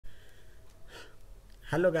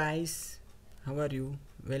Hello guys, how are you?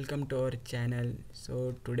 Welcome to our channel.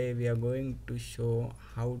 So today we are going to show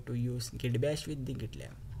how to use Gitbash with the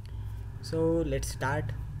GitLab. So let's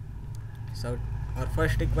start. So our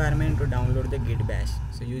first requirement to download the Gitbash.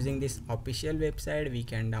 So using this official website we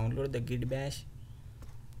can download the Gitbash.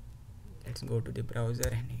 Let's go to the browser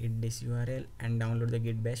and hit this URL and download the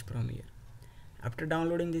Gitbash from here. After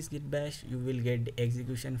downloading this Gitbash, you will get the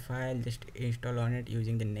execution file. Just install on it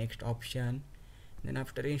using the next option. Then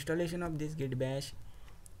after installation of this Gitbash,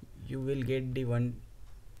 you will get the one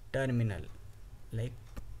terminal like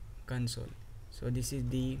console. So this is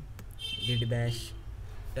the Gitbash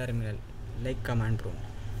terminal like command prompt.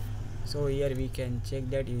 So here we can check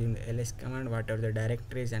that using the ls command whatever the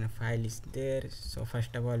directories and file is there. So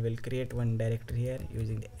first of all we'll create one directory here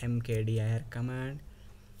using the mkdir command.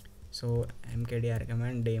 So mkdir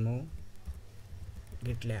command demo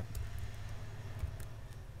GitLab.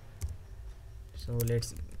 So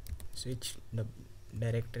let's switch the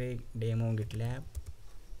directory demo GitLab.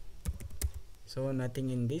 So nothing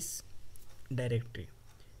in this directory.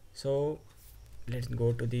 So let's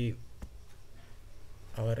go to the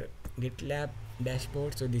our GitLab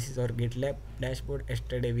dashboard. So this is our GitLab dashboard.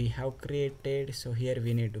 Yesterday we have created. So here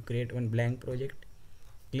we need to create one blank project.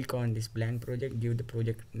 Click on this blank project, give the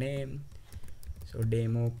project name. So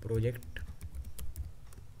demo project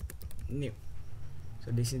new. So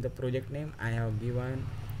this is the project name I have given.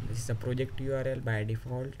 This is a project URL by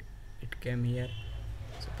default, it came here.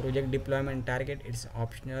 So project deployment target, it's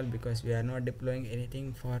optional because we are not deploying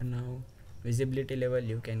anything for now. Visibility level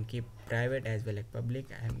you can keep private as well as public.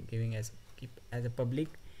 I am giving as keep as a public,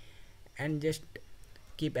 and just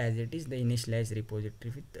keep as it is the initialize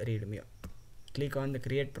repository with readme. Click on the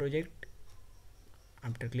create project.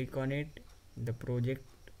 After click on it, the project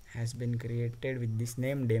has been created with this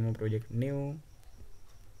name demo project new.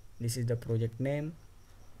 This is the project name.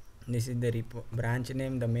 This is the repo branch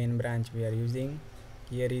name, the main branch we are using.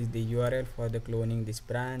 Here is the URL for the cloning this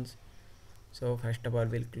branch. So first of all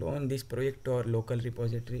we'll clone this project to our local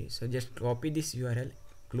repository. So just copy this URL,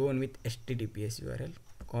 clone with https URL,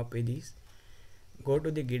 copy this, go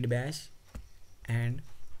to the Gitbash and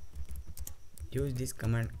use this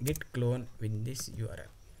command git clone with this URL.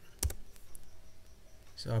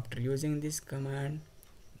 So after using this command,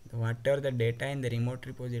 whatever the data in the remote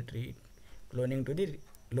repository, cloning to the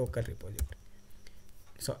local repository.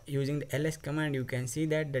 So using the ls command you can see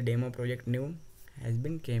that the demo project new has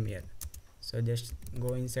been came here. So just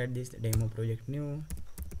go inside this demo project new,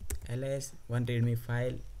 ls, one readme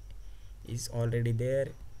file is already there.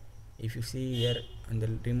 If you see here on the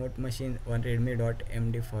remote machine, one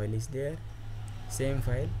readme.md file is there, same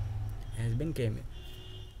file has been came here.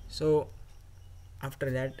 So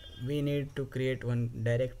after that we need to create one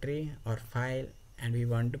directory or file and we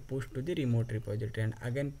want to push to the remote repository, and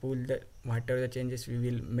again pull the whatever the changes we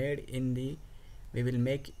will make in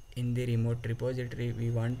the remote repository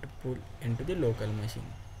we want to pull into the local machine.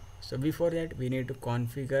 So before that we need to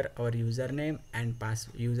configure our username and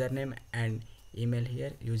username and email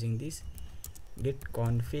here using this git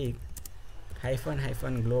config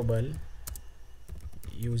 -- global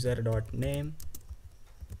user.name.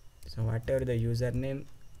 So whatever the username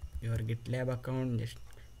your GitLab account, just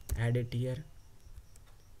add it here.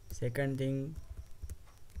 Second thing,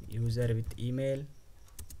 user with email,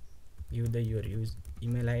 give the your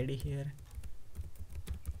email ID here.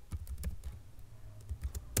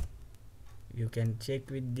 You can check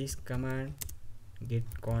with this command git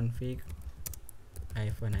config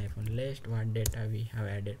 -- list what data we have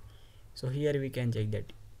added. So here we can check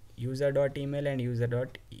that user.email and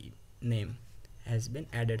user.name has been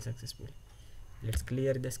added successfully. Let's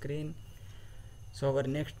clear the screen. So our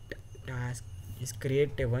next task is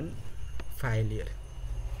create a one file here.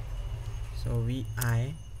 So vi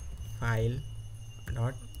file.txt.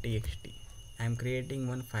 I am creating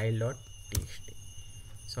one file.txt.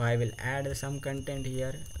 So I will add some content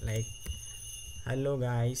here like hello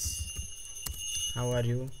guys, how are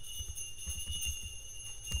you,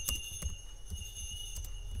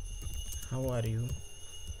 how are you.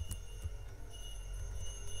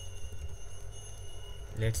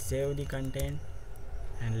 Let's save the content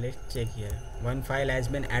and let's check here. One file has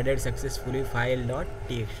been added successfully,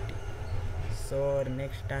 file.txt. So our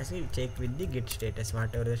next task is check with the git status.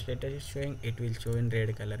 Whatever the status is showing, it will show in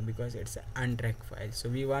red color because it's an untracked file. So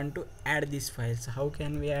we want to add this file. So how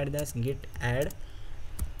can we add this? Git add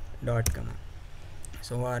dot command.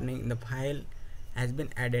 So warning, the file has been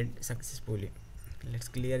added successfully. Let's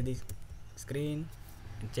clear this screen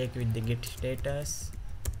and check with the git status.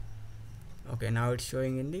 Okay, now it's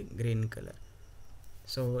showing in the green color.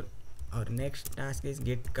 So our next task is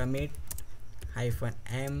git commit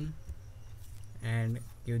 -m and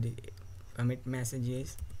give the commit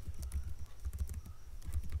messages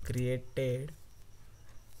created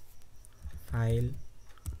file.txt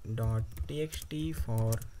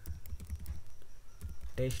for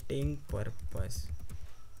testing purpose.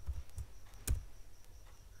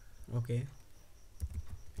 Okay,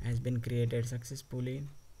 has been created successfully.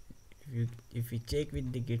 If we check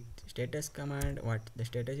with the git status command, what the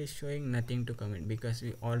status is showing, nothing to comment because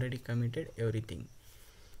we already committed everything.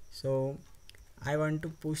 So I want to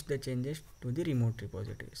push the changes to the remote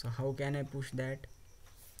repository. So how can I push that?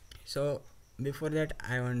 So before that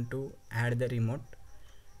I want to add the remote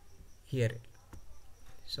here.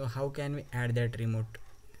 So how can we add that remote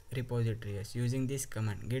repository? Yes, using this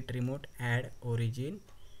command git remote add origin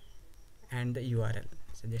and the URL.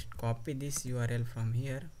 So just copy this URL from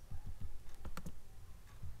here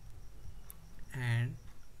and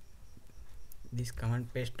this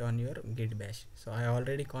command paste on your git bash. So I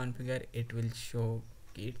already configure, it will show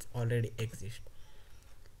it already exists.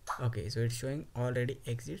 Okay, so it's showing already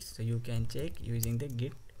exists, so you can check using the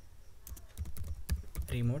git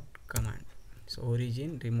remote command. So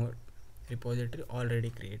origin remote repository already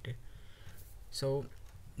created. So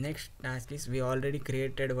next task is, we already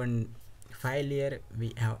created one file here,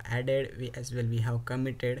 we have added, we have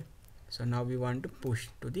committed. So now we want to push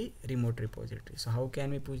to the remote repository. So how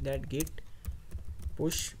can we push that? Git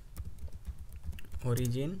push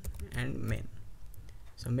origin and main.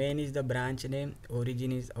 So main is the branch name,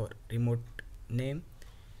 origin is our remote name,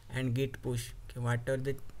 and git push, okay, whatever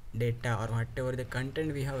the data or whatever the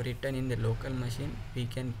content we have written in the local machine, we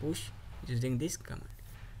can push using this command.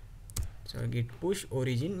 So git push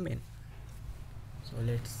origin main. So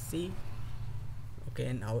let's see.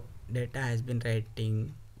 Okay, now data has been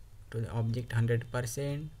writing to the object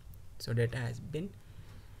 100%. So data has been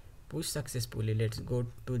pushed successfully. Let's go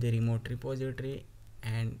to the remote repository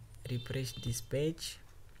and refresh this page.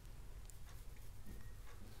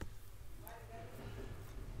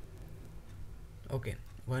 Okay,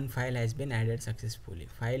 one file has been added successfully,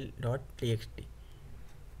 file.txt.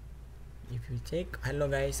 If you check, hello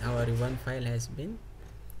guys, our one file has been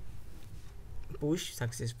pushed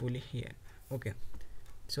successfully here. Okay,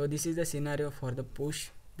 so this is the scenario for the push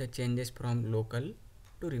the changes from local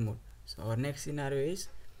to remote. So our next scenario is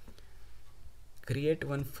create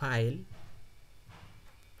one file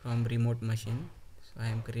from remote machine. So I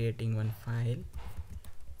am creating one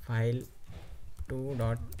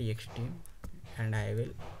file2.txt, and I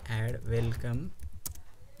will add welcome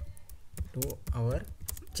to our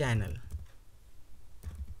channel.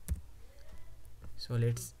 So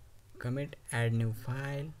let's commit add new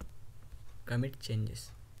file, commit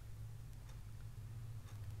changes.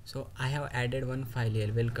 So I have added one file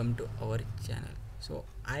here, welcome to our channel. So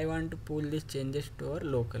I want to pull these changes to our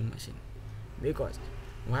local machine, because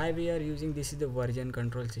why we are using this is the version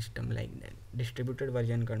control system, like that distributed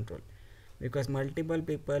version control, because multiple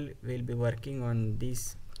people will be working on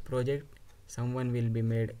this project. Someone will be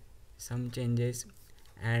made some changes,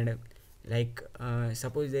 and like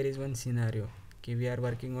suppose there is one scenario, okay, we are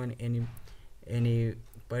working on any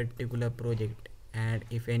particular project, and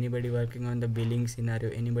if anybody working on the billing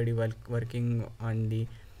scenario, anybody working on the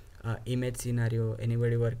image scenario,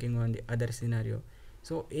 anybody working on the other scenario,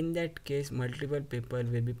 so in that case multiple people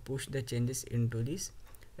will be push the changes into this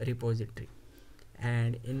repository.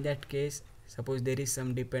 And in that case, suppose there is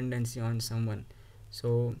some dependency on someone,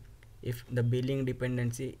 so if the billing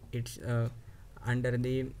dependency, it's under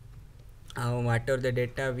the whatever the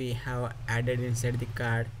data we have added inside the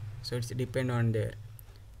card, so it's depend on there.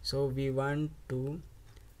 So we want to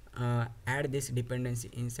add this dependency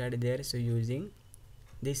inside there. So using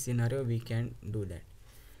this scenario we can do that.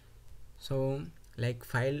 So like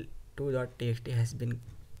file2.txt has been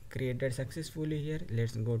created successfully here.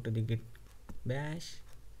 Let's go to the git bash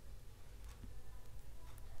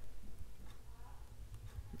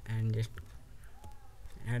and just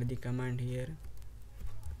add the command here,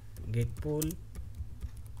 git pull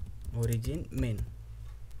origin main.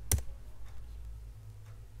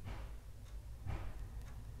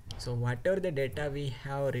 So whatever the data we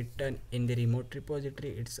have written in the remote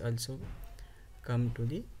repository, it's also come to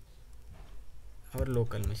the our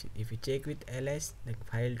local machine. If you check with ls, like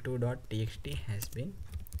file2.txt has been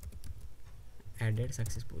added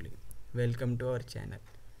successfully, welcome to our channel.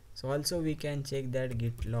 So also we can check that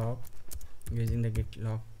git log using the git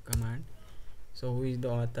log command. So who is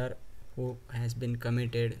the author, who has been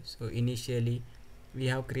committed. So initially we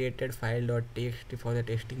have created file.txt for the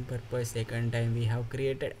testing purpose. Second time we have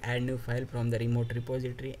created add new file from the remote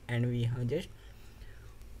repository, and we have just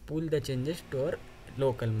pull the changes to our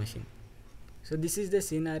local machine. So this is the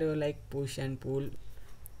scenario, like push and pull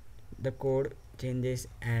the code changes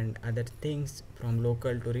and other things from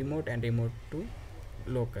local to remote and remote to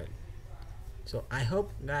local. So I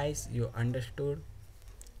hope guys you understood.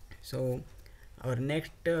 So our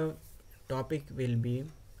next topic will be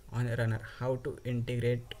on runner, how to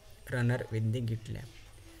integrate runner with the GitLab,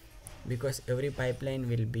 because every pipeline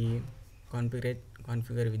will be configured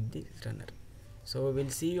with the runner. So we'll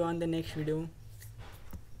see you on the next video.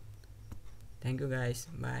 Thank you guys,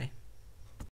 bye.